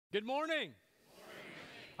Good morning.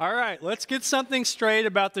 All right, let's get something straight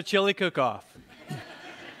about the chili cook-off.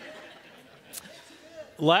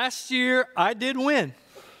 Last year, I did win.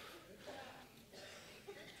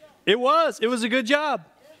 It was a good job.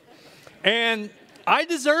 And I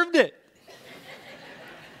deserved it.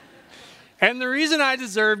 And the reason I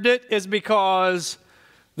deserved it is because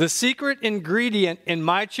the secret ingredient in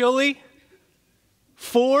my chili,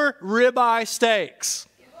 4 ribeye steaks.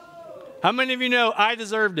 How many of you know I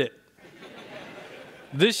deserved it?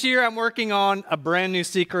 This year I'm working on a brand new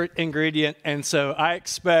secret ingredient, and so I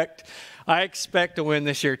expect to win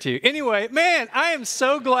this year too. Anyway, man, I am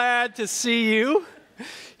so glad to see you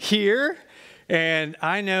here, and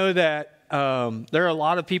I know that there are a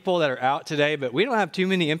lot of people that are out today, but we don't have too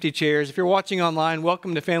many empty chairs. If you're watching online,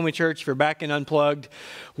 welcome to Family Church. If you're back and unplugged,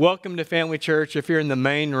 welcome to Family Church. If you're in the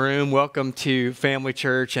main room, welcome to Family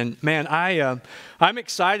Church. And man, I'm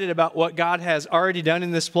excited about what God has already done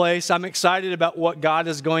in this place. I'm excited about what God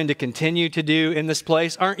is going to continue to do in this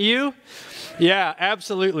place. Aren't you? Yeah,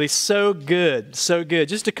 absolutely. So good. So good.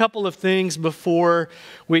 Just a couple of things before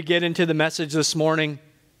we get into the message this morning.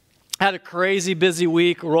 Had a crazy busy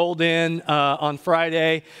week, rolled in on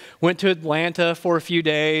Friday, went to Atlanta for a few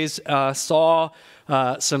days, saw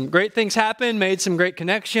some great things happen, made some great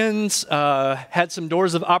connections, had some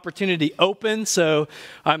doors of opportunity open, so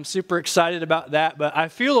I'm super excited about that. But I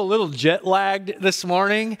feel a little jet lagged this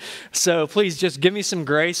morning, so please just give me some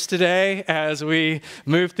grace today as we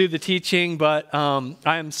move through the teaching. But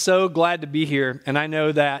I am so glad to be here, and I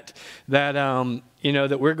know that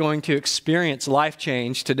we're going to experience life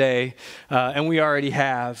change today, and we already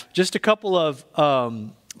have. Just a couple of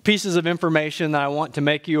pieces of information that I want to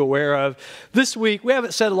make you aware of. This week, we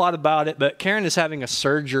haven't said a lot about it, but Karen is having a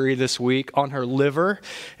surgery this week on her liver,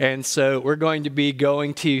 and so we're going to be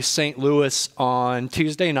going to St. Louis on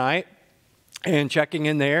Tuesday night and checking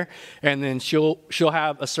in there, and then she'll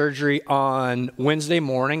have a surgery on Wednesday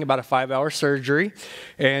morning, about a 5-hour surgery,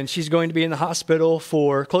 and she's going to be in the hospital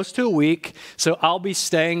for close to a week. So I'll be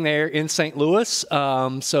staying there in St. Louis.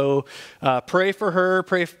 So pray for her.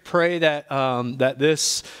 Pray that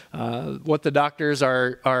this what the doctors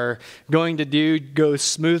are going to do goes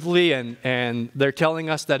smoothly, and they're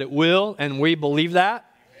telling us that it will, and we believe that.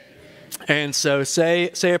 And so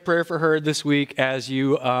say a prayer for her this week as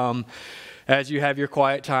you have your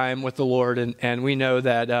quiet time with the Lord, and we know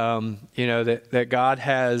that that God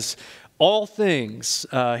has all things.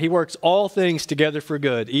 He works all things together for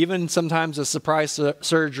good, even sometimes a surprise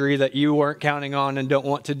surgery that you weren't counting on and don't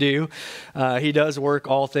want to do. He does work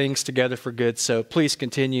all things together for good. So please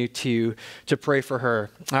continue to pray for her.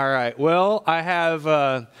 All right. Well,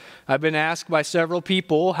 I've been asked by several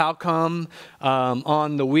people, how come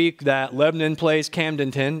on the week that Lebanon plays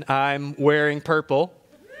Camdenton, I'm wearing purple?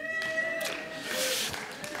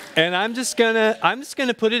 And I'm just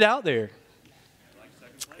gonna put it out there.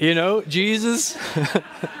 You know, Jesus.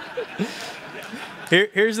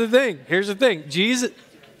 Here's the thing.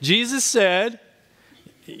 Jesus said,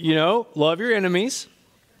 love your enemies.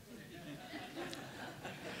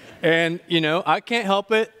 And I can't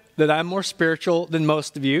help it that I'm more spiritual than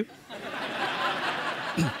most of you.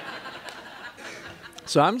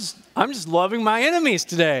 So I'm just loving my enemies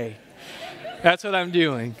today. That's what I'm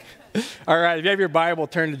doing. All right, if you have your Bible,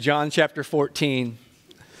 turn to John chapter 14.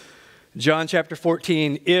 John chapter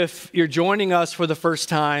 14. If you're joining us for the first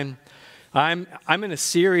time, I'm in a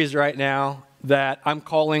series right now that I'm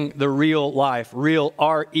calling The Real Life, Real,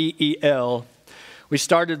 R-E-E-L. We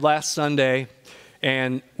started last Sunday,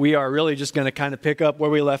 and we are really just going to kind of pick up where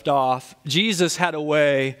we left off. Jesus had a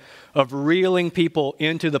way of reeling people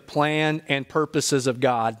into the plan and purposes of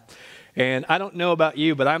God. And I don't know about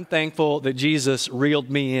you, but I'm thankful that Jesus reeled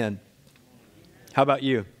me in. How about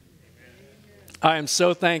you? I am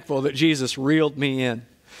so thankful that Jesus reeled me in.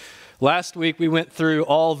 Last week, we went through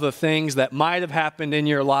all the things that might have happened in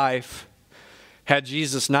your life had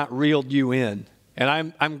Jesus not reeled you in.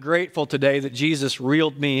 And I'm grateful today that Jesus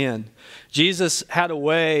reeled me in. Jesus had a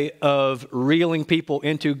way of reeling people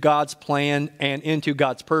into God's plan and into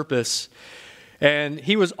God's purpose. And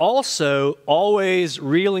he was also always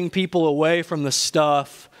reeling people away from the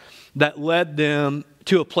stuff that led them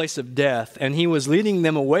to a place of death. And he was leading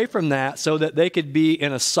them away from that so that they could be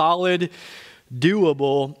in a solid,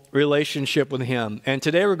 doable relationship with him. And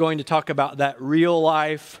today we're going to talk about that real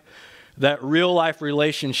life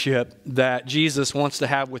relationship that Jesus wants to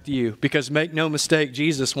have with you. Because make no mistake,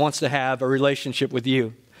 Jesus wants to have a relationship with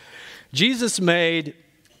you. Jesus made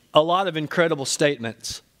a lot of incredible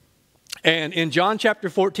statements. And in John chapter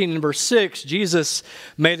 14 and verse 6, Jesus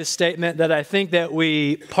made a statement that I think that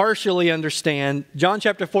we partially understand. John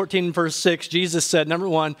chapter 14 and verse 6, Jesus said, number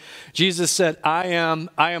one, Jesus said, I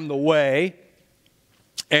am the way.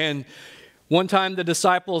 And one time the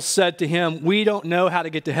disciples said to him, we don't know how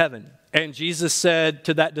to get to heaven. And Jesus said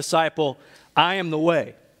to that disciple, I am the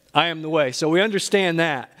way. I am the way. So we understand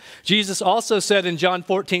that. Jesus also said in John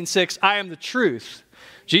 14:6, I am the truth.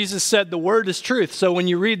 Jesus said the word is truth. So when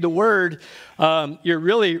you read the word, you're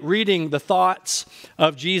really reading the thoughts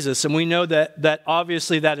of Jesus. And we know that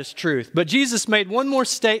obviously that is truth. But Jesus made one more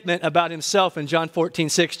statement about himself in John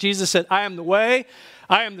 14:6. Jesus said, I am the way,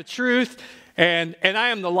 I am the truth, and I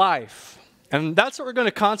am the life. And that's what we're going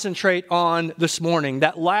to concentrate on this morning,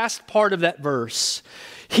 that last part of that verse.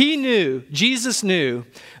 Jesus knew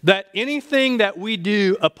that anything that we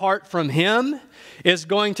do apart from him is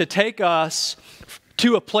going to take us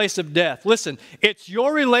to a place of death. Listen, it's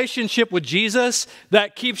your relationship with Jesus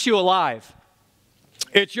that keeps you alive.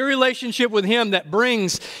 It's your relationship with him that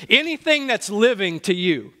brings anything that's living to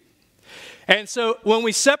you. And so when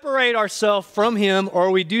we separate ourselves from him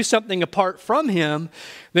or we do something apart from him,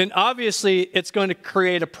 then obviously it's going to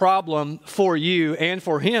create a problem for you and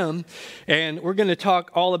for him. And we're going to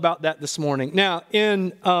talk all about that this morning. Now,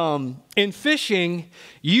 in fishing,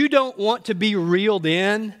 you don't want to be reeled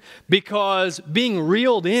in because being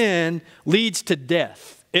reeled in leads to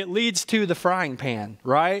death. It leads to the frying pan,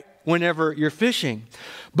 right? Whenever you're fishing.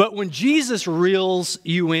 But when Jesus reels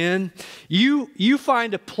you in, you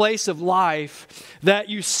find a place of life that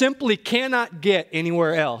you simply cannot get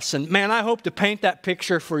anywhere else. And man, I hope to paint that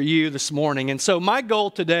picture for you this morning. And so my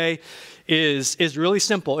goal today is really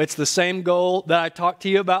simple. It's the same goal that I talked to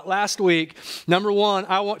you about last week. Number one,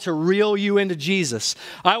 I want to reel you into Jesus.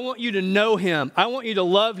 I want you to know him. I want you to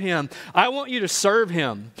love him. I want you to serve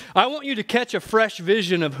him. I want you to catch a fresh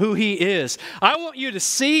vision of who he is. I want you to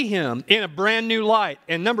see him in a brand new light.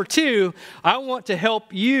 And number two, I want to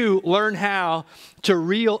help you learn how to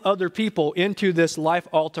reel other people into this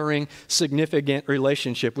life-altering, significant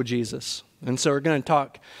relationship with Jesus. And so we're going to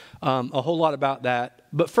talk a whole lot about that.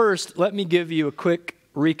 But first, let me give you a quick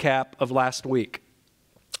recap of last week.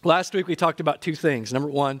 Last week, we talked about two things. Number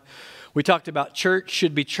one, we talked about church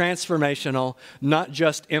should be transformational, not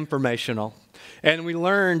just informational. And we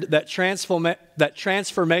learned that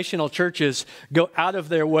transformational churches go out of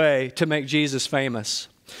their way to make Jesus famous.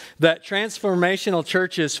 That transformational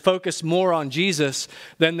churches focus more on Jesus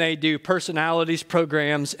than they do personalities,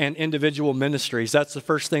 programs, and individual ministries. That's the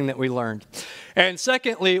first thing that we learned. And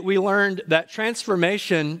secondly, we learned that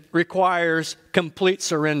transformation requires complete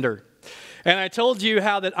surrender. And I told you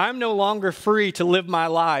how that I'm no longer free to live my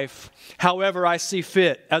life however I see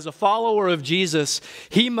fit. As a follower of Jesus,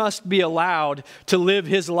 he must be allowed to live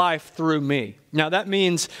his life through me. Now that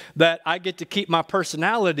means that I get to keep my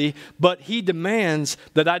personality, but he demands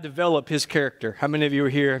that I develop his character. How many of you were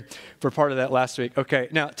here for part of that last week? Okay,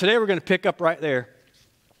 now today we're going to pick up right there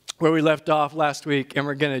where we left off last week, and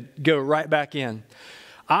we're going to go right back in.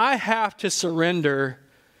 I have to surrender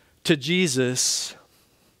to Jesus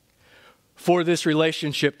for this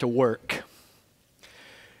relationship to work.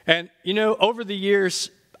 And you know, over the years,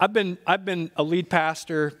 I've been a lead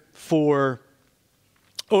pastor for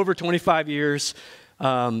over 25 years,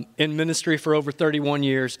 in ministry for over 31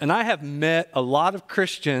 years, and I have met a lot of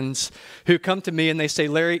Christians who come to me and they say,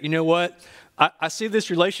 Larry, you know what? I see this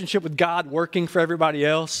relationship with God working for everybody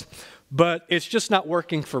else, but it's just not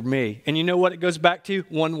working for me. And you know what it goes back to?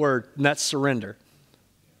 One word, and that's surrender.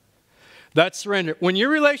 That's surrender. When your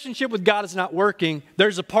relationship with God is not working,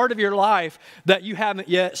 there's a part of your life that you haven't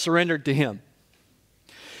yet surrendered to him.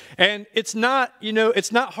 And it's not,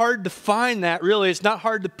 it's not hard to find that, really. It's not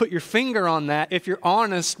hard to put your finger on that if you're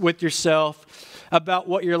honest with yourself about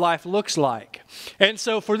what your life looks like. And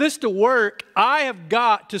so for this to work, I have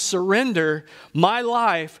got to surrender my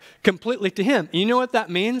life completely to him. You know what that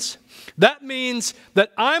means? That means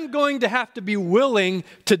that I'm going to have to be willing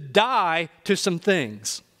to die to some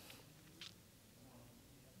things.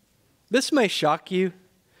 This may shock you,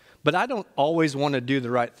 but I don't always want to do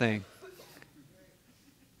the right thing.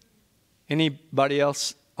 Anybody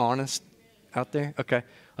else honest out there? Okay.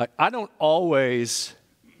 Like I don't always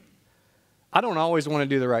want to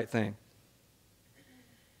do the right thing.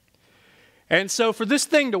 And so for this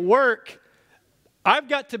thing to work, I've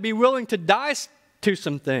got to be willing to die to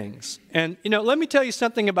some things. And let me tell you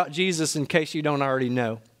something about Jesus in case you don't already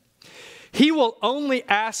know. He will only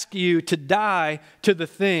ask you to die to the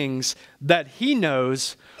things that he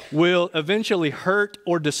knows will eventually hurt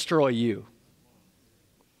or destroy you.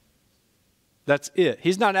 That's it.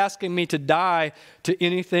 He's not asking me to die to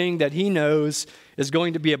anything that he knows is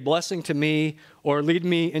going to be a blessing to me or lead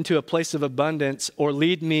me into a place of abundance or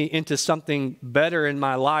lead me into something better in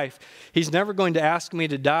my life. He's never going to ask me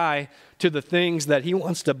to die to the things that he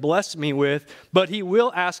wants to bless me with, but he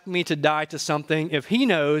will ask me to die to something if he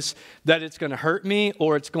knows that it's going to hurt me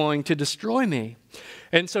or it's going to destroy me.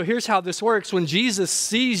 And so here's how this works. When Jesus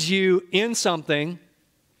sees you in something,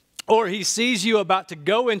 or he sees you about to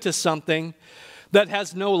go into something that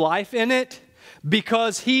has no life in it,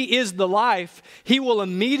 because he is the life, he will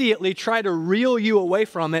immediately try to reel you away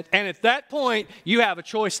from it. And at that point, you have a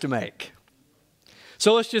choice to make.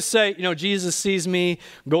 So let's just say, Jesus sees me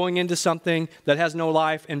going into something that has no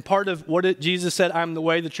life. And part of what Jesus said, I'm the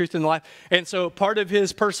way, the truth, and the life. And so part of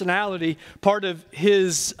his personality, part of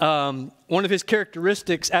his, one of his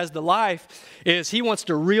characteristics as the life is he wants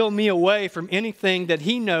to reel me away from anything that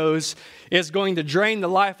he knows is going to drain the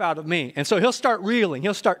life out of me. And so he'll start reeling.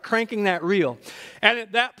 He'll start cranking that reel. And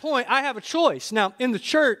at that point, I have a choice. Now, in the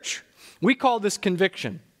church, we call this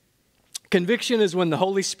conviction. Conviction is when the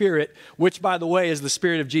Holy Spirit, which, by the way, is the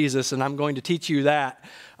Spirit of Jesus, and I'm going to teach you that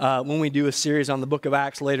when we do a series on the book of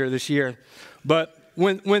Acts later this year. But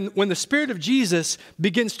when the Spirit of Jesus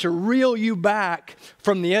begins to reel you back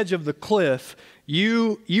from the edge of the cliff,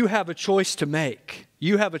 you have a choice to make.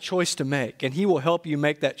 You have a choice to make, and he will help you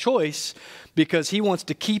make that choice because he wants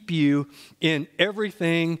to keep you in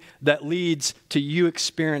everything that leads to you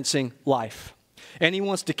experiencing life. And he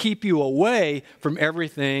wants to keep you away from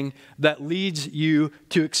everything that leads you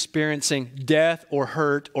to experiencing death or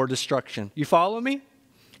hurt or destruction. You follow me?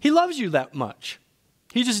 He loves you that much.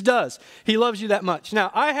 He just does. He loves you that much.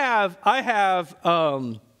 Now, I have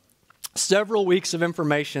several weeks of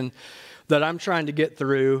information that I'm trying to get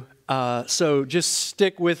through. So just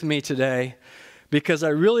stick with me today because I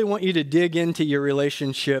really want you to dig into your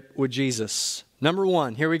relationship with Jesus. Number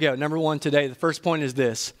one, here we go. Number one today, the first point is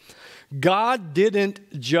this. God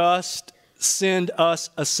didn't just send us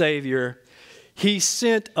a Savior. He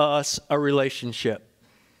sent us a relationship.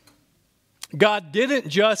 God didn't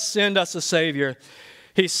just send us a Savior.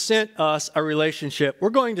 He sent us a relationship. We're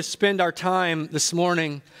going to spend our time this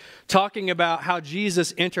morning talking about how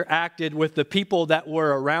Jesus interacted with the people that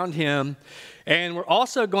were around him. And we're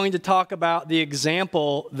also going to talk about the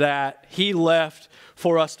example that he left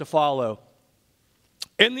for us to follow.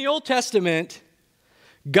 In the Old Testament,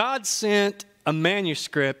 God sent a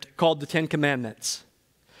manuscript called the Ten Commandments.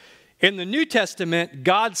 In the New Testament,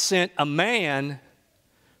 God sent a man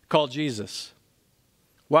called Jesus.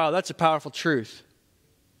 Wow, that's a powerful truth.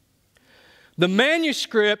 The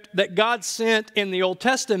manuscript that God sent in the Old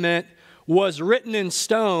Testament was written in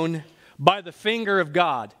stone by the finger of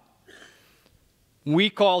God.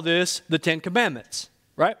 We call this the Ten Commandments,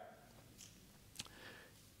 right?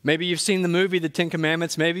 Maybe you've seen the movie, The Ten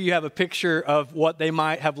Commandments. Maybe you have a picture of what they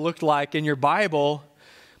might have looked like in your Bible.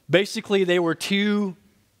 Basically, they were two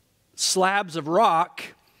slabs of rock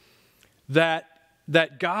that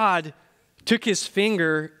God took his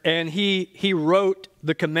finger and he wrote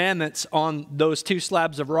the commandments on those two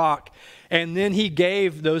slabs of rock. And then he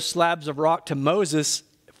gave those slabs of rock to Moses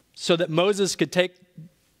so that Moses could take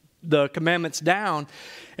the commandments down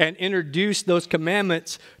and introduce those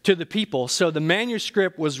commandments to the people. So the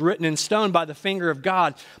manuscript was written in stone by the finger of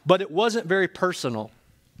God, but it wasn't very personal.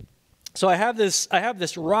 So I have this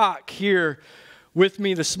rock here with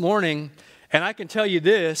me this morning, and I can tell you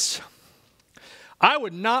this. I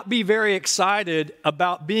would not be very excited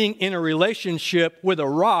about being in a relationship with a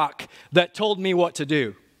rock that told me what to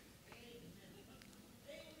do.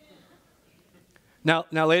 Now,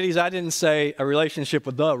 ladies, I didn't say a relationship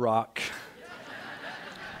with the rock.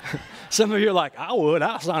 Some of you are like,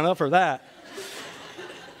 I'll sign up for that.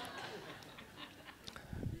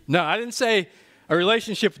 No, I didn't say a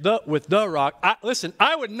relationship with the rock. Listen,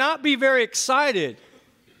 I would not be very excited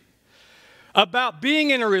about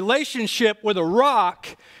being in a relationship with a rock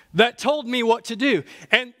that told me what to do.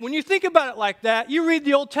 And when you think about it like that, you read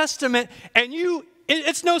the Old Testament and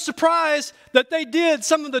it's no surprise that they did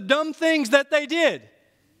some of the dumb things that they did.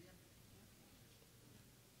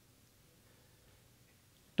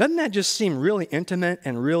 Doesn't that just seem really intimate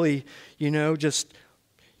and really, just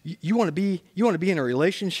you want to be in a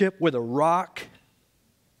relationship with a rock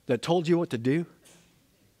that told you what to do?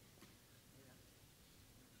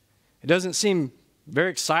 It doesn't seem very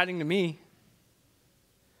exciting to me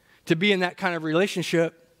to be in that kind of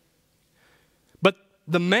relationship. But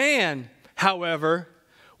the man, however,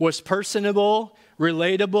 was personable,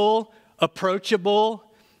 relatable,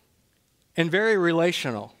 approachable, and very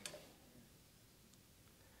relational.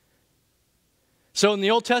 So in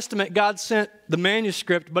the Old Testament, God sent the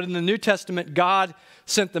manuscript, but in the New Testament, God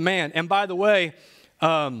sent the man. And by the way,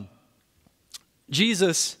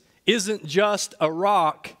 Jesus isn't just a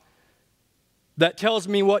rock that tells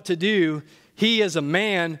me what to do. He is a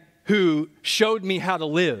man who showed me how to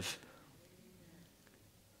live.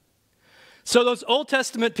 So those Old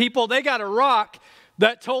Testament people, they got a rock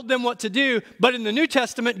that told them what to do. But in the New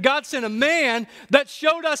Testament, God sent a man that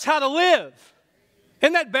showed us how to live.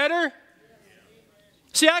 Isn't that better?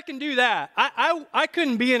 See, I can do that. I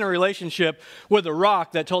couldn't be in a relationship with a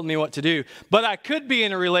rock that told me what to do. But I could be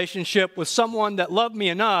in a relationship with someone that loved me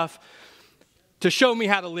enough to show me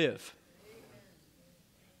how to live.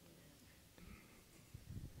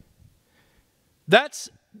 That's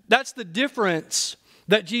the difference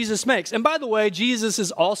that Jesus makes. And by the way, Jesus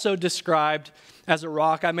is also described as a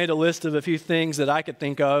rock. I made a list of a few things that I could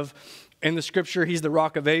think of. In the scripture, he's the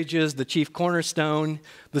rock of ages, the chief cornerstone,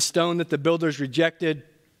 the stone that the builders rejected.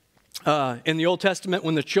 In the Old Testament,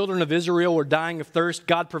 when the children of Israel were dying of thirst,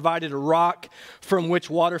 God provided a rock from which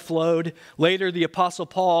water flowed. Later, the Apostle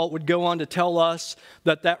Paul would go on to tell us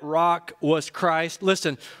that that rock was Christ.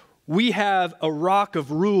 Listen, we have a rock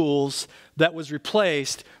of rules that was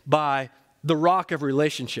replaced by the rock of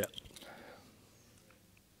relationship.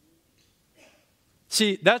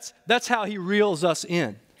 See, that's how he reels us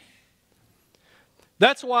in.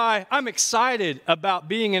 That's why I'm excited about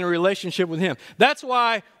being in a relationship with him. That's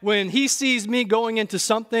why when he sees me going into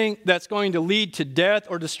something that's going to lead to death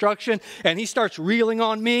or destruction and he starts reeling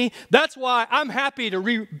on me, that's why I'm happy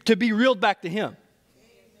to be reeled back to him.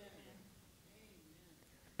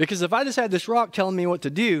 Because if I just had this rock telling me what to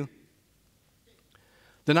do,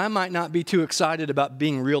 then I might not be too excited about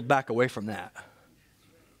being reeled back away from that.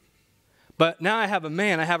 But now I have a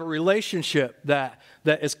man, I have a relationship that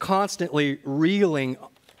is constantly reeling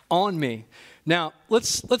on me. Now,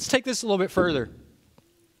 let's take this a little bit further.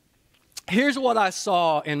 Here's what I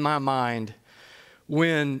saw in my mind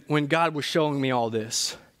when God was showing me all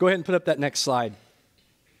this. Go ahead and put up that next slide.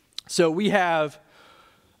 So we have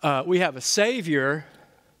a Savior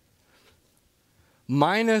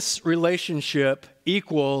minus relationship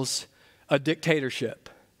equals a dictatorship.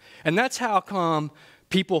 And that's how come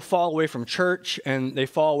people fall away from church and they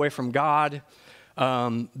fall away from God.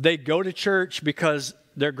 They go to church because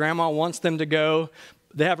their grandma wants them to go.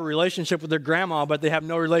 They have a relationship with their grandma, but they have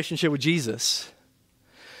no relationship with Jesus.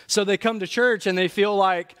 So they come to church and they feel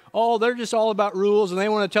like, oh, they're just all about rules and they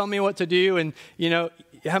want to tell me what to do. And, you know,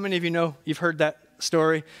 how many of you know you've heard that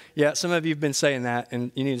story? Yeah, some of you have been saying that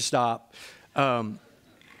and you need to stop.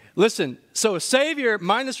 Listen, so a Savior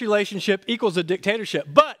minus relationship equals a dictatorship.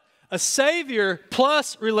 But a Savior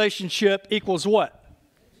plus relationship equals what?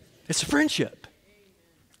 It's a friendship.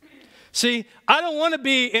 See, I don't want to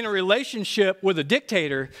be in a relationship with a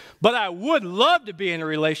dictator, but I would love to be in a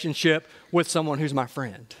relationship with someone who's my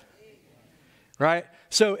friend. Right?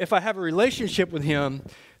 So if I have a relationship with him,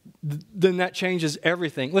 then that changes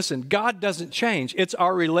everything. Listen, God doesn't change. It's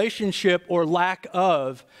our relationship or lack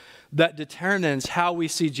of that determines how we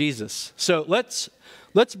see Jesus. So let's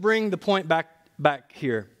bring the point back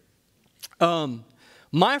here.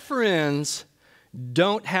 My friends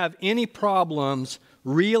don't have any problems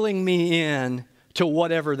reeling me in to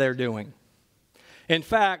whatever they're doing. In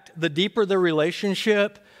fact, the deeper the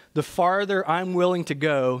relationship, the farther I'm willing to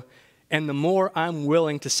go and the more I'm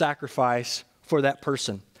willing to sacrifice for that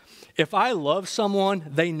person. If I love someone,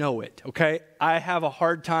 they know it, okay? I have a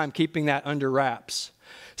hard time keeping that under wraps.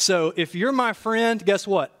 So if you're my friend, guess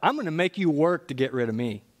what? I'm going to make you work to get rid of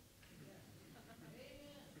me.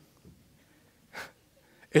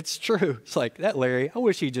 It's true. It's like, that Larry, I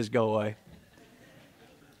wish he'd just go away.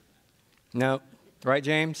 No, right,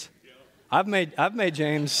 James? I've made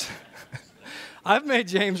James I've made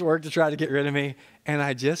James work to try to get rid of me, and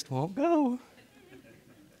I just won't go.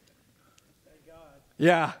 Thank God.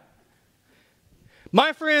 Yeah.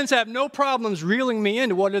 My friends have no problems reeling me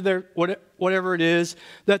into whatever it is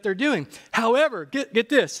that they're doing. However, get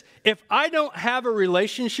this. If I don't have a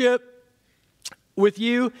relationship with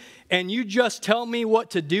you and you just tell me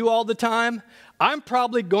what to do all the time, I'm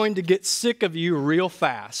probably going to get sick of you real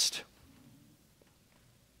fast.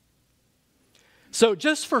 So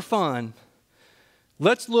just for fun,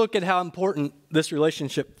 let's look at how important this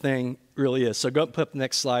relationship thing really is. So go put up the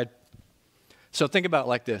next slide. So think about it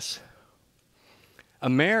like this. A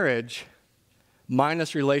marriage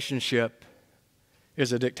minus relationship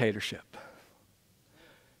is a dictatorship.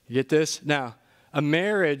 You get this? Now, a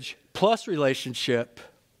marriage plus relationship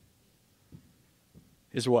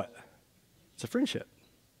is what? It's a friendship.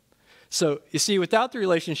 So you see, without the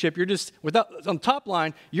relationship, on top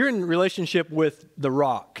line, you're in relationship with the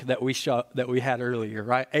rock that we had earlier,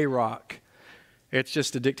 right? A rock. It's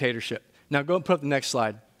just a dictatorship. Now go and put up the next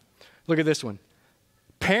slide. Look at this one.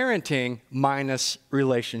 Parenting minus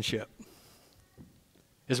relationship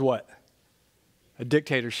is what? A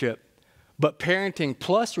dictatorship. But parenting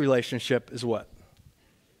plus relationship is what?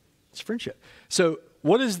 It's friendship. So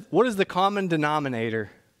what is the common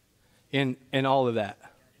denominator in all of that?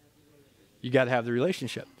 You got to have the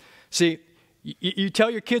relationship. See, you tell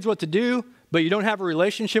your kids what to do, but you don't have a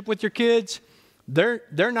relationship with your kids,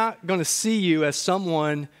 they're not going to see you as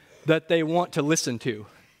someone that they want to listen to.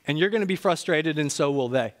 And you're going to be frustrated, and so will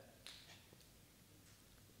they.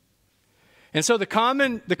 And so the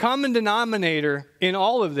common denominator in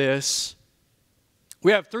all of this,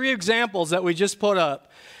 we have 3 examples that we just put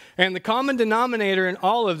up. And the common denominator in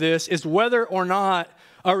all of this is whether or not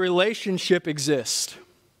a relationship exists.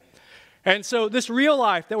 And so this real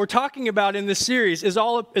life that we're talking about in this series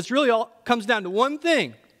comes down to one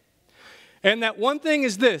thing. And that one thing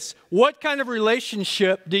is this: what kind of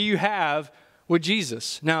relationship do you have with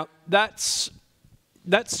Jesus? Now, that's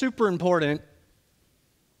super important.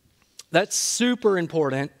 That's super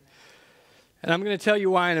important. And I'm going to tell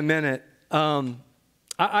you why in a minute.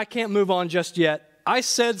 I can't move on just yet. I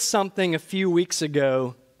said something a few weeks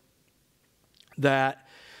ago that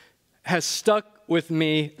has stuck with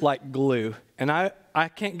me like glue, and I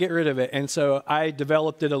can't get rid of it. And so I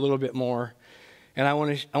developed it a little bit more, and I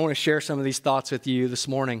want to share some of these thoughts with you this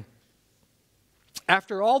morning.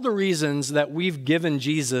 After all the reasons that we've given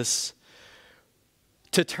Jesus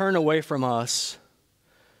to turn away from us,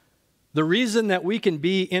 the reason that we can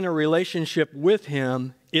be in a relationship with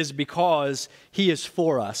him is because he is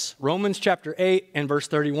for us. Romans chapter 8 and verse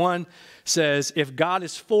 31 says, if God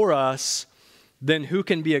is for us, then who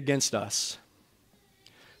can be against us?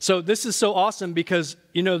 So this is so awesome because,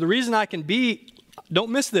 the reason I can be, don't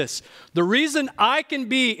miss this, the reason I can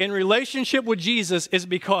be in relationship with Jesus is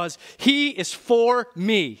because he is for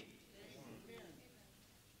me.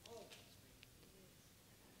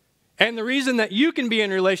 And the reason that you can be in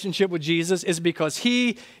relationship with Jesus is because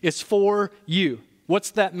he is for you. What's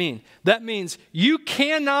that mean? That means you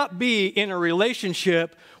cannot be in a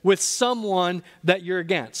relationship with someone that you're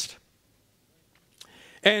against.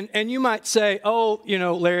 And you might say, oh,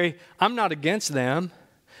 Larry, I'm not against them.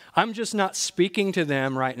 I'm just not speaking to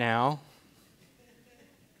them right now.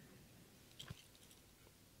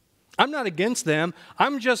 I'm not against them.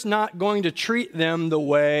 I'm just not going to treat them the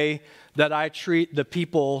way that I treat the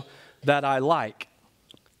people that I like.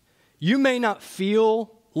 You may not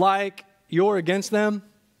feel like you're against them,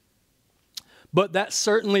 but that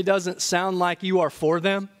certainly doesn't sound like you are for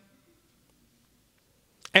them.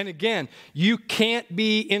 And again, you can't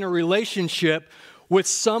be in a relationship with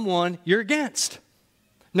someone you're against.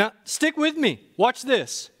 Now, stick with me. Watch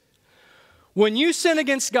this. When you sin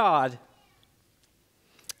against God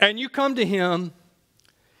and you come to him,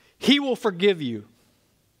 he will forgive you.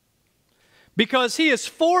 Because he is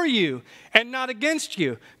for you and not against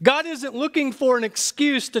you. God isn't looking for an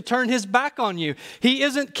excuse to turn his back on you. He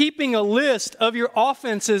isn't keeping a list of your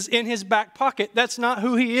offenses in his back pocket. That's not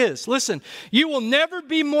who he is. Listen, you will never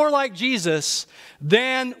be more like Jesus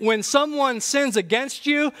than when someone sins against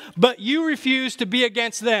you, but you refuse to be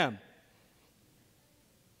against them.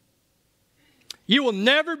 You will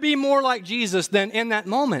never be more like Jesus than in that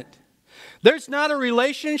moment. There's not a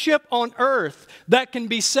relationship on earth that can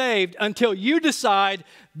be saved until you decide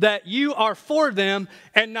that you are for them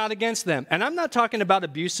and not against them. And I'm not talking about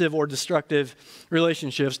abusive or destructive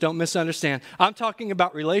relationships. Don't misunderstand. I'm talking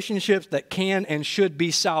about relationships that can and should be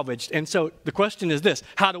salvaged. And so the question is this: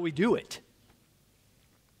 how do we do it?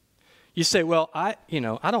 You say, well, I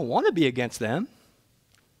don't want to be against them.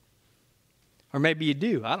 Or maybe you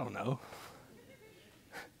do. I don't know.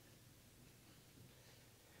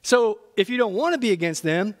 So if you don't want to be against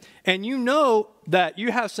them and you know that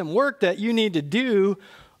you have some work that you need to do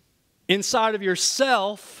inside of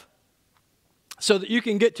yourself so that you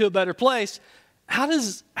can get to a better place, how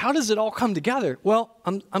does it all come together? Well,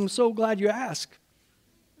 I'm so glad you asked.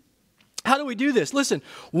 How do we do this? Listen,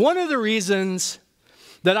 one of the reasons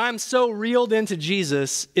that I'm so reeled into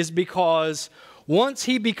Jesus is because once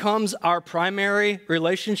he becomes our primary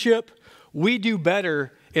relationship, we do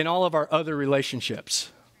better in all of our other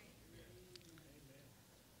relationships.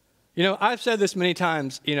 I've said this many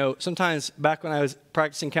times, sometimes back when I was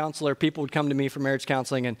practicing counselor, people would come to me for marriage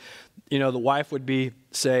counseling and, the wife would be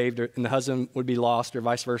saved and the husband would be lost or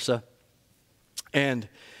vice versa. And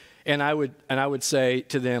I would say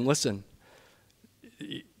to them, listen,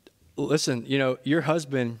 your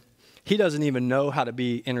husband, he doesn't even know how to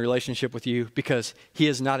be in relationship with you because he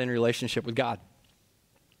is not in relationship with God.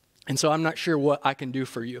 And so I'm not sure what I can do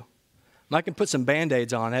for you. I can put some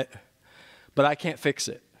Band-Aids on it, but I can't fix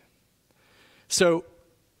it. So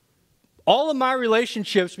all of my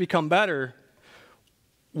relationships become better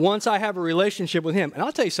once I have a relationship with him. And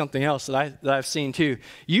I'll tell you something else that I've seen too.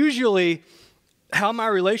 Usually how my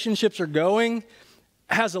relationships are going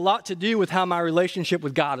has a lot to do with how my relationship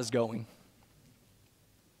with God is going.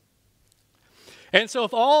 And so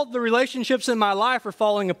if all the relationships in my life are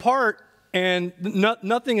falling apart and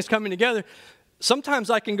nothing is coming together, sometimes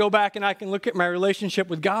I can go back and I can look at my relationship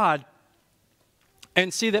with God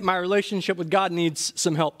and see that my relationship with God needs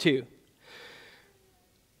some help too.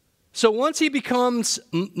 So once he becomes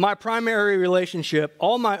my primary relationship,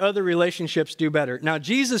 all my other relationships do better. Now,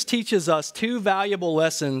 Jesus teaches us two valuable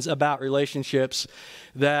lessons about relationships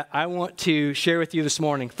that I want to share with you this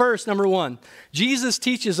morning. First, number one, Jesus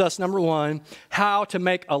teaches us, number one, how to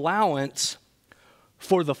make allowance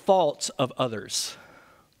for the faults of others.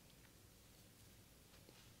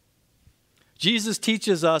 Jesus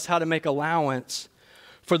teaches us how to make allowance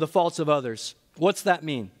for the faults of others. What's that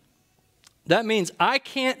mean? That means I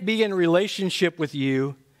can't be in relationship with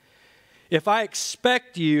you if I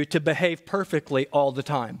expect you to behave perfectly all the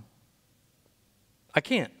time. I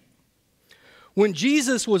can't. When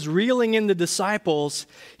Jesus was reeling in the disciples,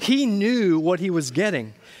 he knew what he was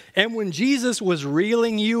getting. And when Jesus was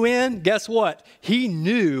reeling you in, guess what? He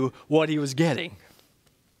knew what he was getting.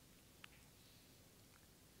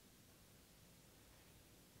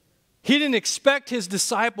 He didn't expect his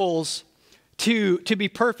disciples to be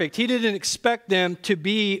perfect. He didn't expect them to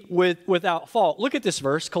be without fault. Look at this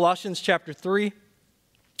verse, Colossians chapter 3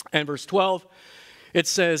 and verse 12. It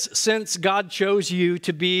says, since God chose you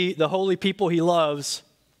to be the holy people he loves,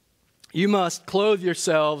 you must clothe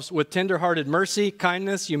yourselves with tenderhearted mercy,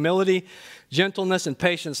 kindness, humility, gentleness, and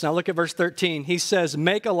patience. Now look at verse 13. He says,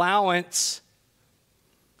 make allowance.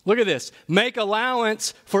 Look at this. Make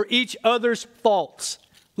allowance for each other's faults.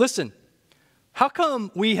 Listen. How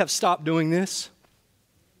come we have stopped doing this?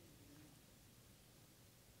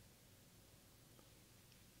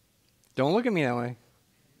 Don't look at me that way.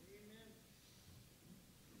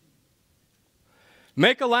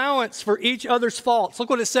 Make allowance for each other's faults. Look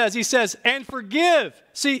what it says. He says, and forgive.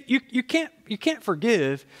 See, you can't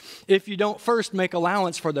forgive if you don't first make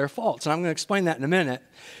allowance for their faults. And I'm going to explain that in a minute.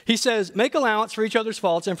 He says, make allowance for each other's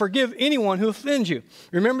faults and forgive anyone who offends you.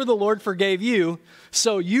 Remember, the Lord forgave you,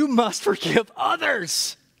 so you must forgive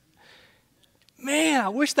others. Man, I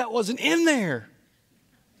wish that wasn't in there.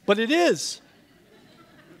 But it is.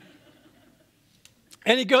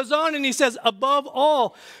 And he goes on and he says, above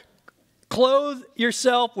all, clothe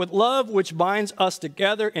yourself with love, which binds us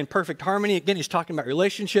together in perfect harmony. Again, he's talking about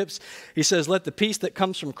relationships. He says, let the peace that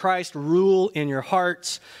comes from Christ rule in your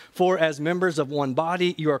hearts. For as members of one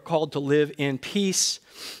body, you are called to live in peace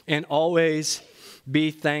and always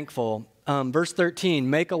be thankful. Verse 13,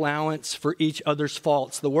 make allowance for each other's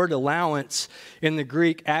faults. The word allowance in the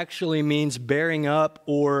Greek actually means bearing up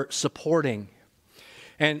or supporting.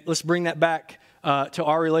 And let's bring that back to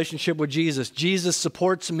our relationship with Jesus. Jesus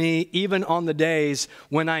supports me even on the days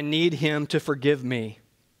when I need him to forgive me.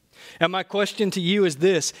 And my question to you is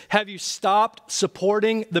this: have you stopped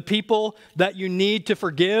supporting the people that you need to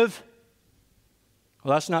forgive?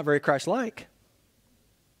 Well, that's not very Christ-like.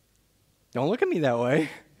 Don't look at me that way.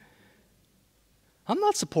 I'm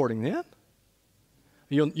not supporting them.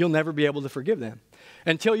 You'll never be able to forgive them.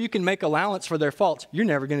 Until you can make allowance for their faults, you're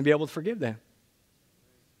never going to be able to forgive them.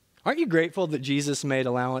 Aren't you grateful that Jesus made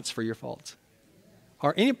allowance for your faults?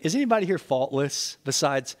 Is anybody here faultless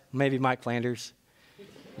besides maybe Mike Flanders?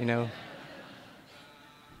 You know?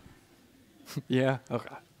 Yeah?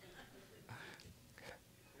 Okay.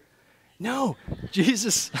 No,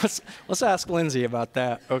 Jesus, let's ask Lindsay about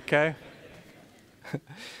that, okay?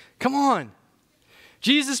 Come on.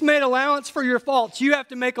 Jesus made allowance for your faults. You have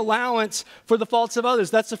to make allowance for the faults of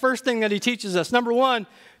others. That's the first thing that he teaches us. Number one.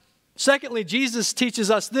 Secondly, Jesus teaches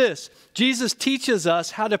us this. Jesus teaches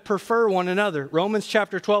us how to prefer one another. Romans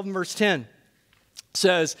chapter 12 and verse 10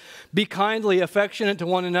 says, be kindly affectionate to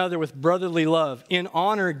one another with brotherly love, in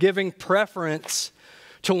honor giving preference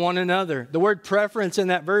to one another. The word preference in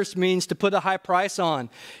that verse means to put a high price on.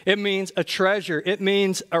 It means a treasure. It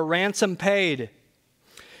means a ransom paid.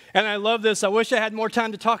 And I love this. I wish I had more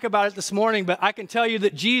time to talk about it this morning, but I can tell you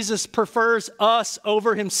that Jesus prefers us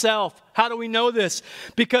over himself. How do we know this?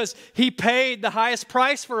 Because he paid the highest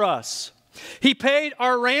price for us. He paid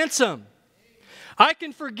our ransom. I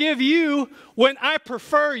can forgive you when I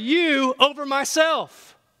prefer you over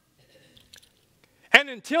myself. And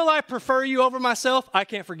until I prefer you over myself, I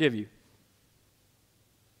can't forgive you.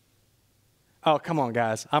 Oh, come on,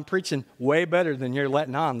 guys. I'm preaching way better than you're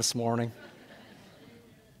letting on this morning.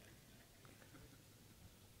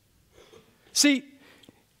 See,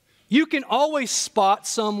 you can always spot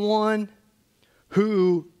someone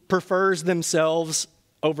who prefers themselves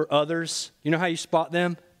over others. You know how you spot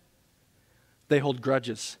them? They hold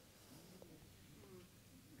grudges.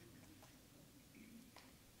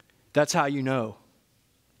 That's how you know.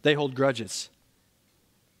 They hold grudges.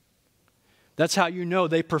 That's how you know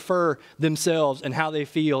they prefer themselves and how they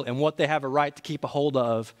feel and what they have a right to keep a hold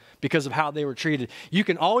of because of how they were treated. You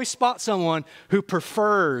can always spot someone who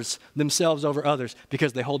prefers themselves over others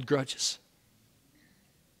because they hold grudges.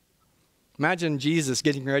 Imagine Jesus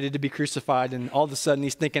getting ready to be crucified and all of a sudden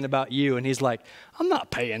he's thinking about you and he's like, I'm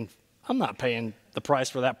not paying the price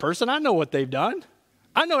for that person. I know what they've done.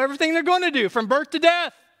 I know everything they're going to do from birth to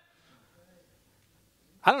death.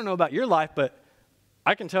 I don't know about your life, but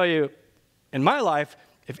I can tell you, in my life,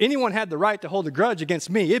 if anyone had the right to hold a grudge against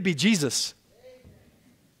me, it'd be Jesus.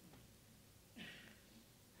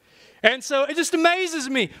 And so it just amazes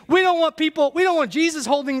me. We don't want Jesus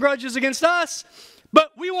holding grudges against us,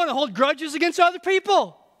 but we want to hold grudges against other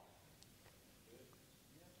people.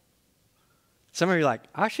 Some of you are like,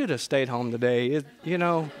 I should have stayed home today.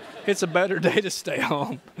 It's a better day to stay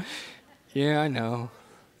home. Yeah, I know.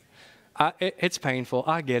 It's painful.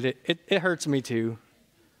 I get it. It hurts me too.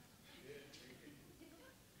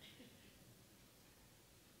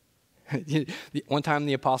 One time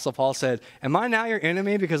the Apostle Paul said, am I now your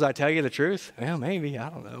enemy because I tell you the truth? Well, maybe. I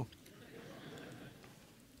don't know.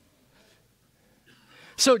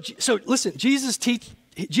 So listen,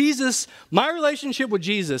 my relationship with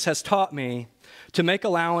Jesus has taught me to make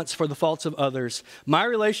allowance for the faults of others. My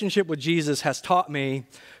relationship with Jesus has taught me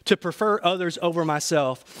to prefer others over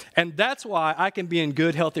myself. And that's why I can be in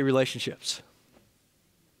good, healthy relationships.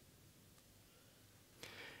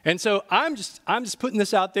 And so I'm just putting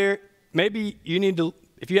this out there. Maybe you need to,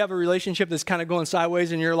 if you have a relationship that's kind of going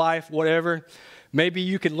sideways in your life, whatever, maybe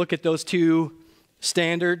you could look at those two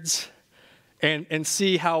standards and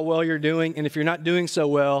see how well you're doing. And if you're not doing so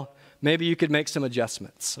well, maybe you could make some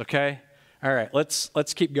adjustments, okay? All right, let's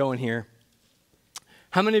keep going here.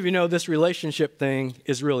 How many of you know this relationship thing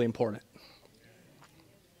is really important?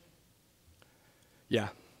 Yeah,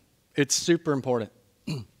 it's super important.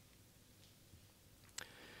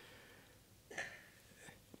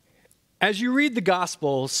 As you read the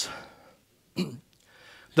Gospels,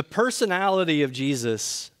 the personality of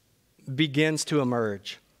Jesus begins to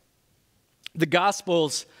emerge. The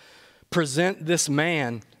Gospels present this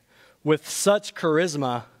man with such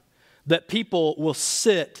charisma that people will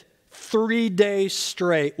sit 3 days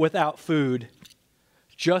straight without food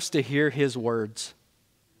just to hear his words.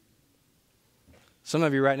 Some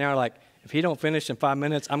of you right now are like, if he don't finish in 5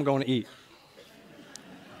 minutes, I'm going to eat.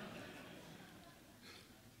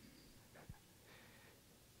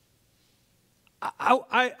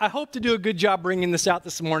 I hope to do a good job bringing this out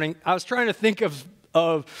this morning. I was trying to think of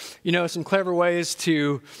some clever ways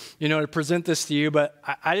to present this to you, but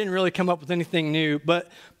I didn't really come up with anything new. But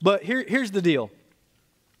here's the deal.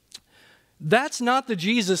 That's not the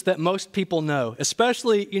Jesus that most people know,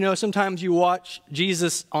 especially, sometimes you watch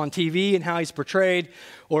Jesus on TV and how he's portrayed,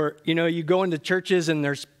 or, you go into churches and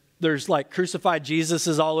there's like crucified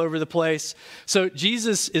Jesuses all over the place. So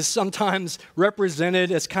Jesus is sometimes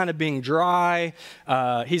represented as kind of being dry.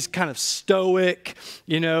 He's kind of stoic,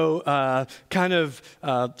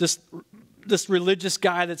 this religious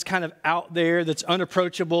guy that's kind of out there, that's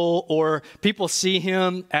unapproachable, or people see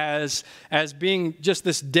him as being just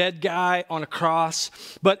this dead guy on a cross.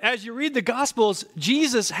 But as you read the Gospels,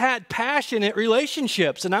 Jesus had passionate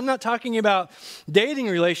relationships. And I'm not talking about dating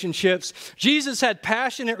relationships. Jesus had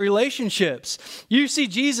passionate relationships. You see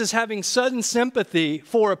Jesus having sudden sympathy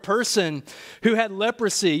for a person who had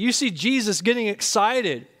leprosy. You see Jesus getting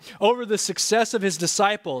excited over the success of his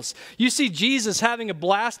disciples. You see Jesus having a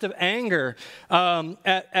blast of anger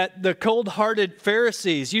at the cold-hearted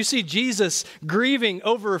Pharisees. You see Jesus grieving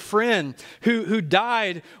over a friend who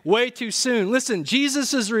died way too soon. Listen,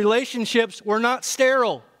 Jesus' relationships were not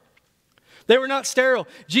sterile. They were not sterile.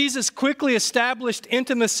 Jesus quickly established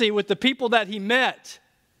intimacy with the people that he met.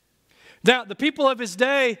 Now, the people of his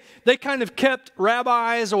day, they kind of kept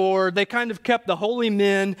rabbis or they kind of kept the holy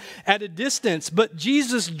men at a distance. But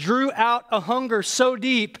Jesus drew out a hunger so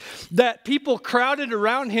deep that people crowded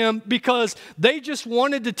around him because they just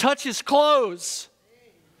wanted to touch his clothes.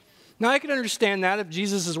 Now, I can understand that if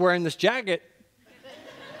Jesus is wearing this jacket.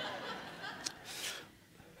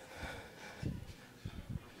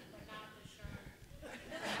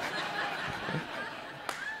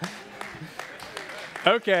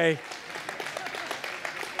 Okay.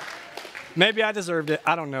 Maybe I deserved it.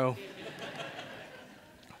 I don't know.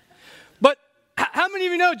 But how many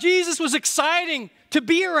of you know Jesus was exciting to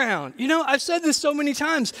be around? You know, I've said this so many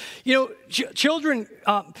times. You know, children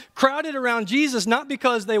crowded around Jesus not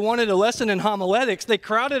because they wanted a lesson in homiletics. They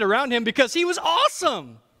crowded around him because he was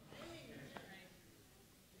awesome.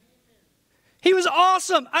 He was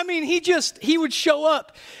awesome. I mean, he would show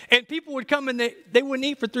up and people would come and they wouldn't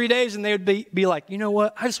eat for 3 days and they would be like, you know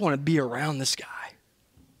what? I just want to be around this guy.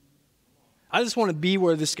 I just want to be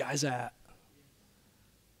where this guy's at.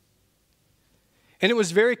 And it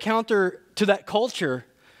was very counter to that culture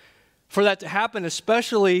for that to happen,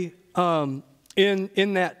 especially in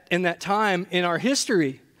that time in our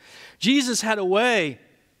history. Jesus had a way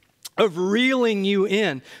of reeling you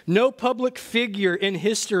in. No public figure in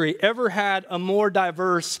history ever had a more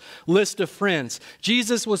diverse list of friends.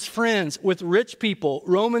 Jesus was friends with rich people,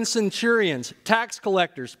 Roman centurions, tax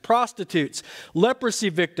collectors, prostitutes, leprosy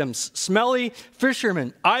victims, smelly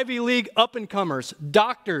fishermen, Ivy League up-and-comers,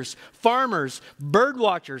 doctors, farmers, bird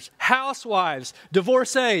watchers, housewives,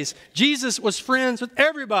 divorcees. Jesus was friends with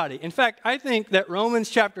everybody. In fact, I think that Romans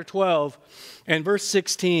chapter 12 and verse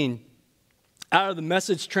 16 out of the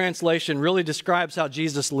Message translation really describes how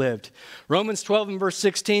Jesus lived. Romans 12 and verse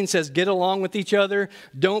 16 says, get along with each other.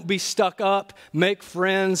 Don't be stuck up. Make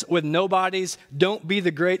friends with nobodies. Don't be the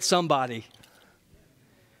great somebody.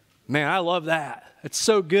 Man, I love that. It's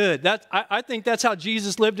so good. I think that's how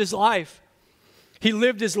Jesus lived his life. He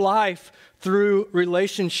lived his life through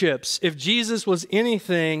relationships. If Jesus was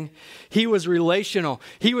anything, he was relational.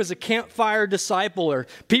 He was a campfire discipler.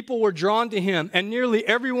 People were drawn to him, and nearly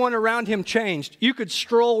everyone around him changed. You could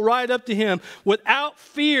stroll right up to him without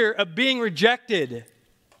fear of being rejected.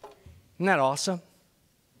 Isn't that awesome?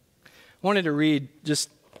 I wanted to read just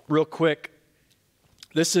real quick.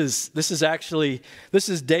 This is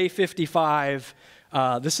day 55.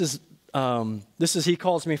 This is He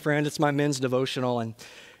Calls Me Friend. It's my men's devotional,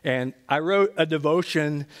 and I wrote a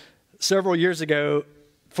devotion several years ago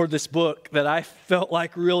for this book that I felt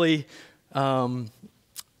like really fit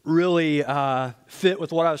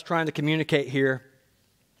with what I was trying to communicate here.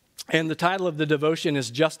 And the title of the devotion is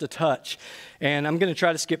Just a Touch. And I'm going to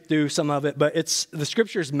try to skip through some of it, but the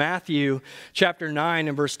scripture is Matthew chapter 9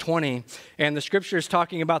 and verse 20. And the scripture is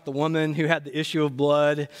talking about the woman who had the issue of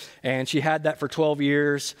blood, and she had that for 12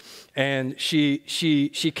 years. And she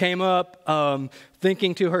came up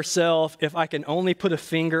thinking to herself, if I can only put a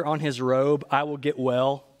finger on his robe, I will get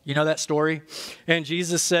well. You know that story? And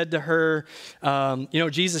Jesus said to her,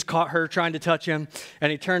 Jesus caught her trying to touch him,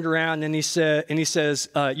 and he turned around and he says,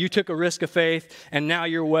 you took a risk of faith, and now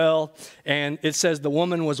you're well. And it says the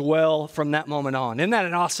woman was well from that moment on. Isn't that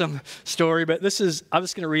an awesome story? But I'm just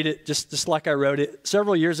going to read it just like I wrote it.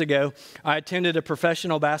 Several years ago, I attended a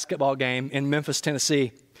professional basketball game in Memphis,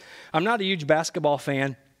 Tennessee. I'm not a huge basketball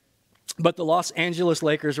fan, but the Los Angeles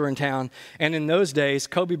Lakers were in town, and in those days,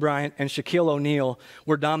 Kobe Bryant and Shaquille O'Neal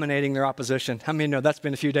were dominating their opposition. How many know that's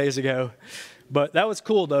been a few days ago? But that was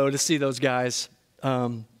cool, though, to see those guys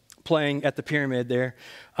playing at the Pyramid there.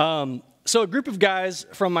 So a group of guys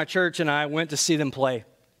from my church and I went to see them play.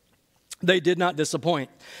 They did not disappoint.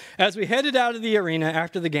 As we headed out of the arena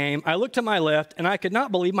after the game, I looked to my left, and I could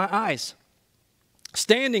not believe my eyes.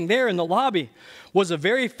 Standing there in the lobby was a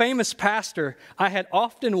very famous pastor I had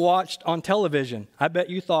often watched on television. I bet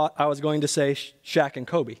you thought I was going to say Shaq and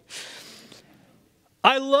Kobe.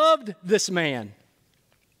 I loved this man.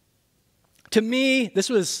 To me, this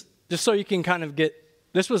was, just so you can kind of get,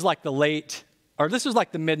 this was like the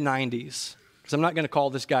mid-90s. Because I'm not going to call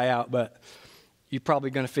this guy out, but you're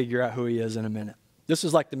probably going to figure out who he is in a minute. This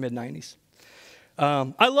was like the mid-90s.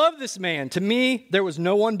 I love this man. To me, there was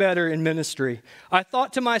no one better in ministry. I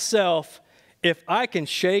thought to myself, if I can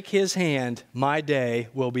shake his hand, my day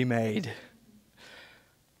will be made.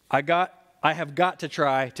 I have got to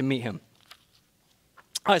try to meet him.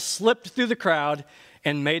 I slipped through the crowd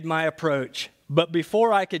and made my approach. But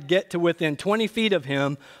before I could get to within 20 feet of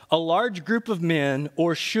him, a large group of men,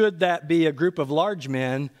 or should that be a group of large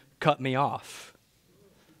men, cut me off.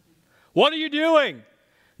 What are you doing?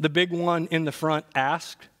 The big one in the front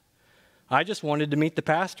asked. I just wanted to meet the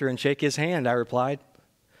pastor and shake his hand, I replied.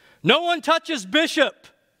 No one touches Bishop.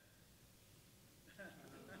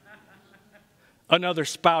 Another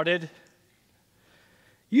spouted.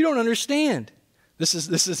 You don't understand. This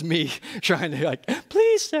is me trying to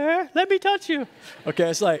please, sir, let me touch you. Okay,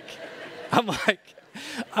 it's like, I'm like,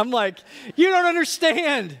 you don't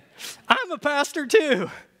understand. I'm a pastor too.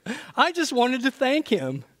 I just wanted to thank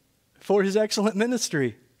him for his excellent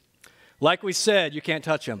ministry. Like we said, you can't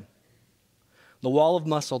touch him. The wall of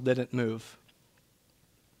muscle didn't move.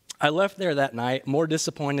 I left there that night more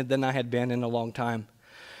disappointed than I had been in a long time.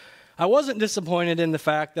 I wasn't disappointed in the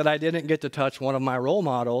fact that I didn't get to touch one of my role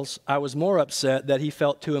models. I was more upset that he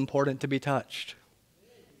felt too important to be touched.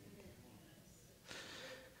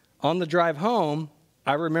 On the drive home,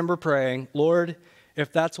 I remember praying, Lord,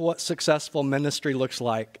 if that's what successful ministry looks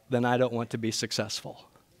like, then I don't want to be successful.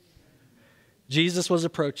 Jesus was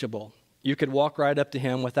approachable. You could walk right up to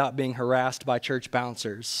him without being harassed by church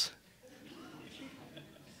bouncers.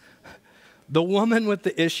 The woman with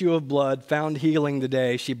the issue of blood found healing the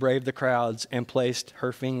day she braved the crowds and placed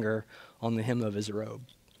her finger on the hem of his robe.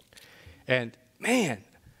 And man,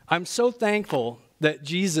 I'm so thankful that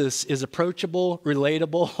Jesus is approachable,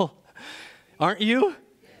 relatable. Aren't you?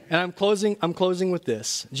 And I'm closing with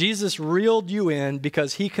this. Jesus reeled you in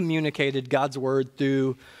because he communicated God's word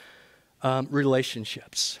through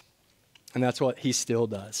relationships. And that's what he still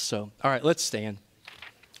does. So, all right, let's stand.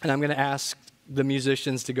 And I'm going to ask the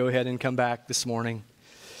musicians to go ahead and come back this morning.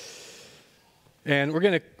 And we're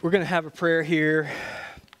going to have a prayer here.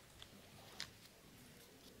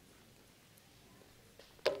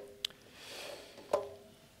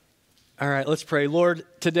 All right, let's pray. Lord,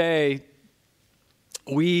 today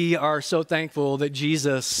we are so thankful that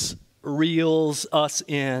Jesus reels us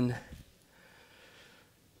in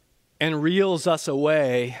and reels us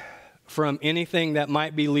away from anything that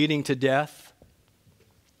might be leading to death.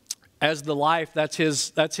 As the life, that's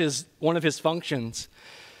one of his functions.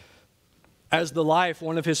 As the life,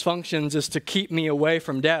 one of his functions is to keep me away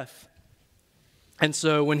from death. And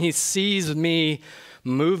so when he sees me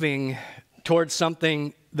moving towards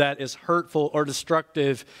something that is hurtful or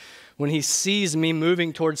destructive, when he sees me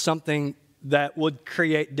moving towards something that would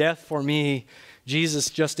create death for me, Jesus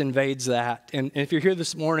just invades that. And if you're here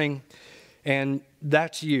this morning and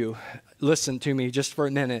that's you, listen to me just for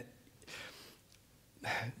a minute.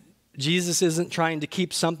 Jesus isn't trying to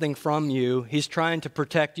keep something from you. He's trying to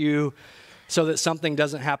protect you so that something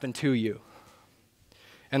doesn't happen to you.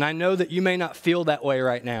 And I know that you may not feel that way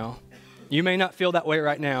right now. You may not feel that way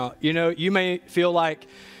right now. You know, you may feel like,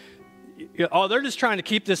 oh, they're just trying to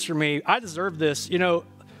keep this from me. I deserve this. You know,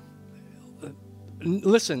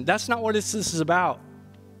 listen, that's not what this is about.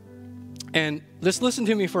 And just listen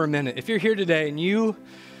to me for a minute. If you're here today and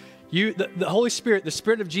the Holy Spirit, the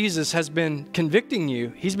Spirit of Jesus has been convicting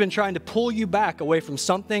you. He's been trying to pull you back away from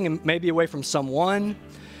something and maybe away from someone.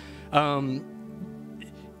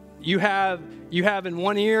 You have in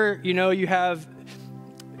one ear, you know, you have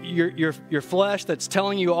your flesh that's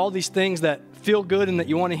telling you all these things that feel good and that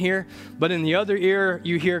you want to hear. But in the other ear,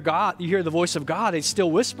 you hear God. You hear the voice of God. It's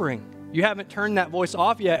still whispering. You haven't turned that voice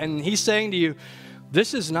off yet. And he's saying to you,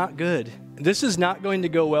 this is not good. This is not going to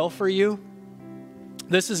go well for you.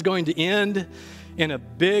 This is going to end in a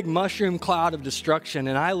big mushroom cloud of destruction.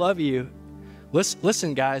 And I love you.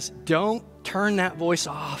 Listen, guys, don't turn that voice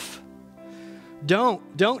off. Don't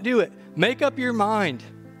do it. Make up your mind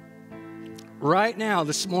right now,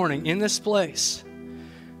 this morning, in this place,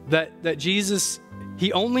 that Jesus,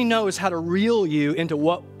 he only knows how to reel you into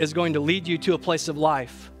what is going to lead you to a place of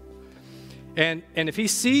life. And if he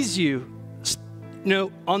sees you,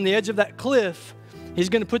 on the edge of that cliff, he's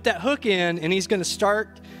going to put that hook in and he's going to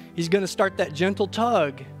start that gentle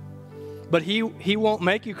tug. But he won't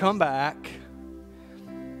make you come back.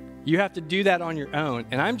 You have to do that on your own.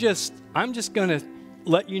 And I'm just going to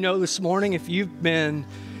let you know this morning, if you've been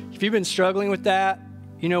struggling with that,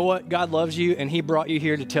 you know what? God loves you and he brought you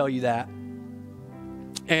here to tell you that.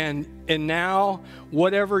 And now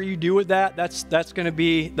whatever you do with that, that's going to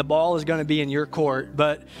be, the ball is going to be in your court.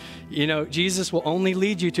 But Jesus will only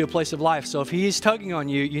lead you to a place of life. So if he's tugging on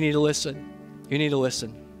you, you need to listen. You need to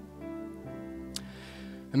listen.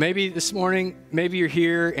 And maybe this morning, maybe you're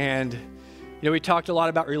here and we talked a lot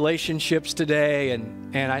about relationships today,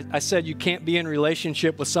 and I said you can't be in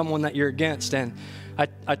relationship with someone that you're against. And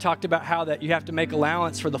I talked about how that you have to make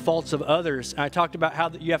allowance for the faults of others. And I talked about how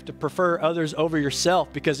that you have to prefer others over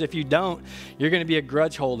yourself, because if you don't, you're going to be a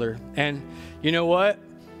grudge holder. And you know what?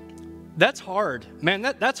 That's hard. Man,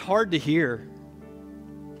 that's hard to hear.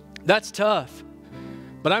 That's tough.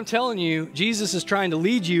 But I'm telling you, Jesus is trying to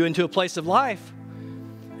lead you into a place of life.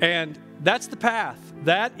 And that's the path.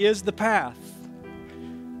 That is the path.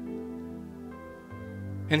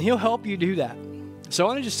 And he'll help you do that. So I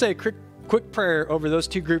want to just say a quick prayer over those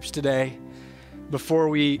two groups today before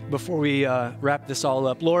we wrap this all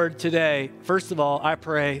up. Lord, today, first of all, I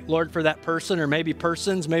pray, Lord, for that person or maybe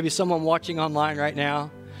persons, maybe someone watching online right now,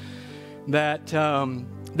 that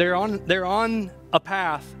they're on a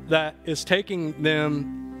path that is taking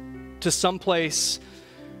them to some place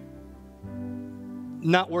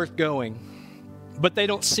not worth going. but they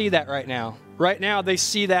don't see that right now. Right now, they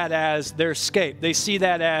see that as their escape. They see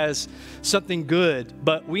that as something good.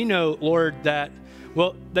 But we know, Lord, that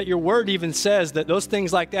your word even says that those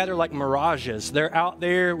things like that are like mirages. They're out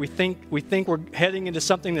there. We think we're heading into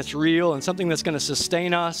something that's real and something that's going to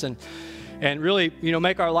sustain us and really,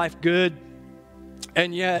 make our life good.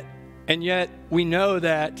 And yet we know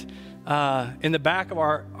that in the back of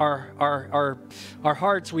our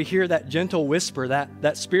hearts, we hear that gentle whisper,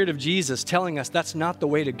 that Spirit of Jesus telling us that's not the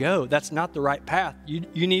way to go. That's not the right path.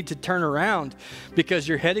 You need to turn around because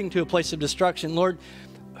you're heading to a place of destruction. Lord,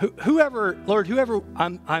 whoever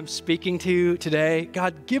I'm speaking to today,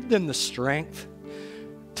 God, give them the strength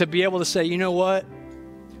to be able to say, you know what?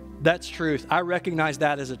 That's truth. I recognize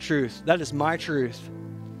that as a truth. That is my truth.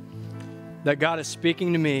 That God is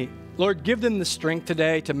speaking to me. Lord, give them the strength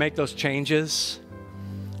today to make those changes.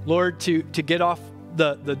 Lord, to get off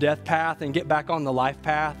the death path and get back on the life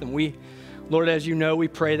path. And we, Lord, as you know, we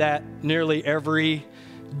pray that nearly every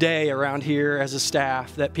day around here as a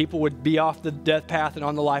staff, that people would be off the death path and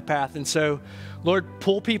on the life path. And so, Lord,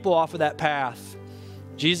 pull people off of that path.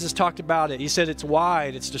 Jesus talked about it. He said it's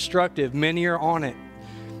wide, it's destructive, many are on it.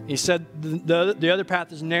 He said the other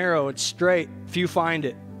path is narrow, it's straight, few find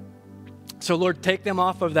it. So, Lord, take them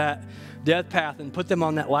off of that death path and put them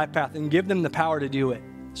on that life path and give them the power to do it.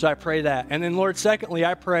 So I pray that. And then, Lord, secondly,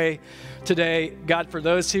 I pray today, God, for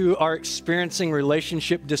those who are experiencing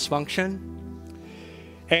relationship dysfunction.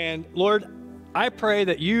 And, Lord, I pray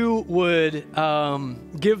that you would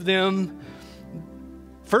give them,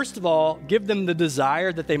 first of all, give them the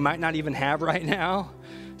desire that they might not even have right now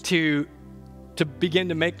to begin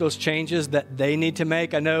to make those changes that they need to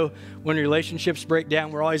make. I know when relationships break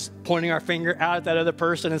down, we're always pointing our finger out at that other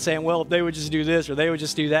person and saying, well, if they would just do this or they would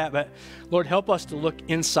just do that. But Lord, help us to look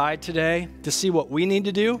inside today to see what we need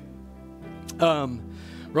to do.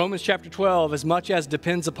 Romans chapter 12, as much as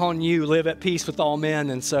depends upon you, live at peace with all men.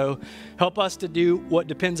 And so help us to do what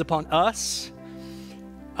depends upon us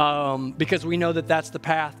because we know that that's the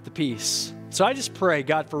path to peace. So I just pray,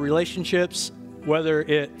 God, for relationships, whether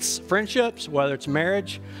it's friendships, whether it's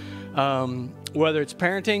marriage, whether it's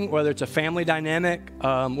parenting, whether it's a family dynamic,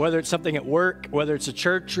 whether it's something at work, whether it's a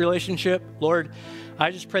church relationship. Lord, I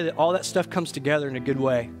just pray that all that stuff comes together in a good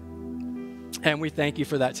way. And we thank you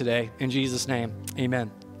for that today. In Jesus' name, amen.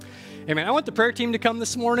 Amen. I want the prayer team to come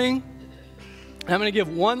this morning. I'm going to give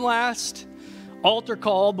one last altar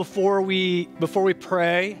call before we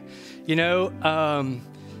pray.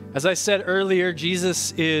 As I said earlier,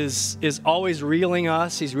 Jesus is always reeling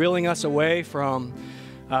us. He's reeling us away from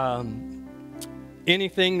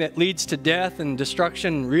anything that leads to death and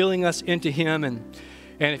destruction, reeling us into him. And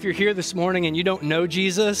if you're here this morning and you don't know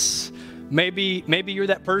Jesus, maybe you're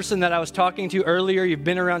that person that I was talking to earlier. You've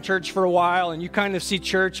been around church for a while and you kind of see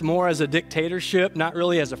church more as a dictatorship, not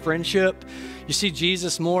really as a friendship. You see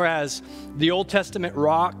Jesus more as the Old Testament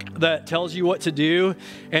rock that tells you what to do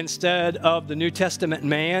instead of the New Testament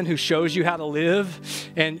man who shows you how to live.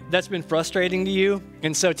 And that's been frustrating to you.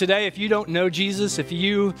 And so today, if you don't know Jesus, if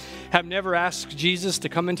you have never asked Jesus to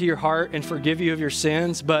come into your heart and forgive you of your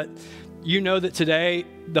sins, but you know that today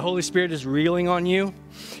the Holy Spirit is reeling on you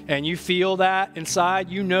and you feel that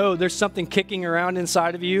inside, you know there's something kicking around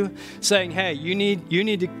inside of you saying, hey, you need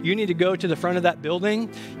to go to the front of that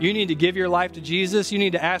building. You need to give your life to Jesus. You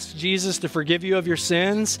need to ask Jesus to forgive you of your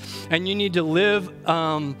sins, and you need to live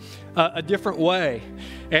a different way.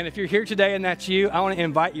 And if you're here today and that's you, I want to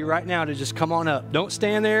invite you right now to just come on up. Don't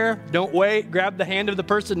stand there. Don't wait. Grab the hand of the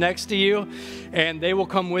person next to you and they will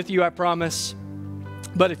come with you, I promise.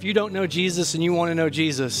 But if you don't know Jesus and you want to know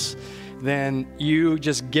Jesus, then you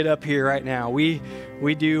just get up here right now. We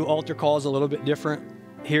do altar calls a little bit different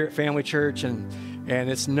here at Family Church, and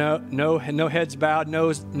it's no heads bowed,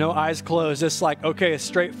 no eyes closed. It's like, okay, a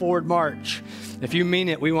straightforward march. If you mean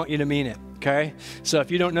it, we want you to mean it, okay? So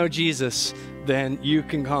if you don't know Jesus, then you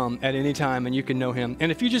can come at any time and you can know him.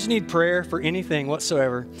 And if you just need prayer for anything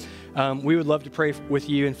whatsoever, we would love to pray with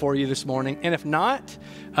you and for you this morning. And if not,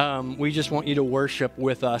 we just want you to worship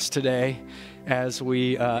with us today as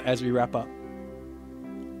we wrap up.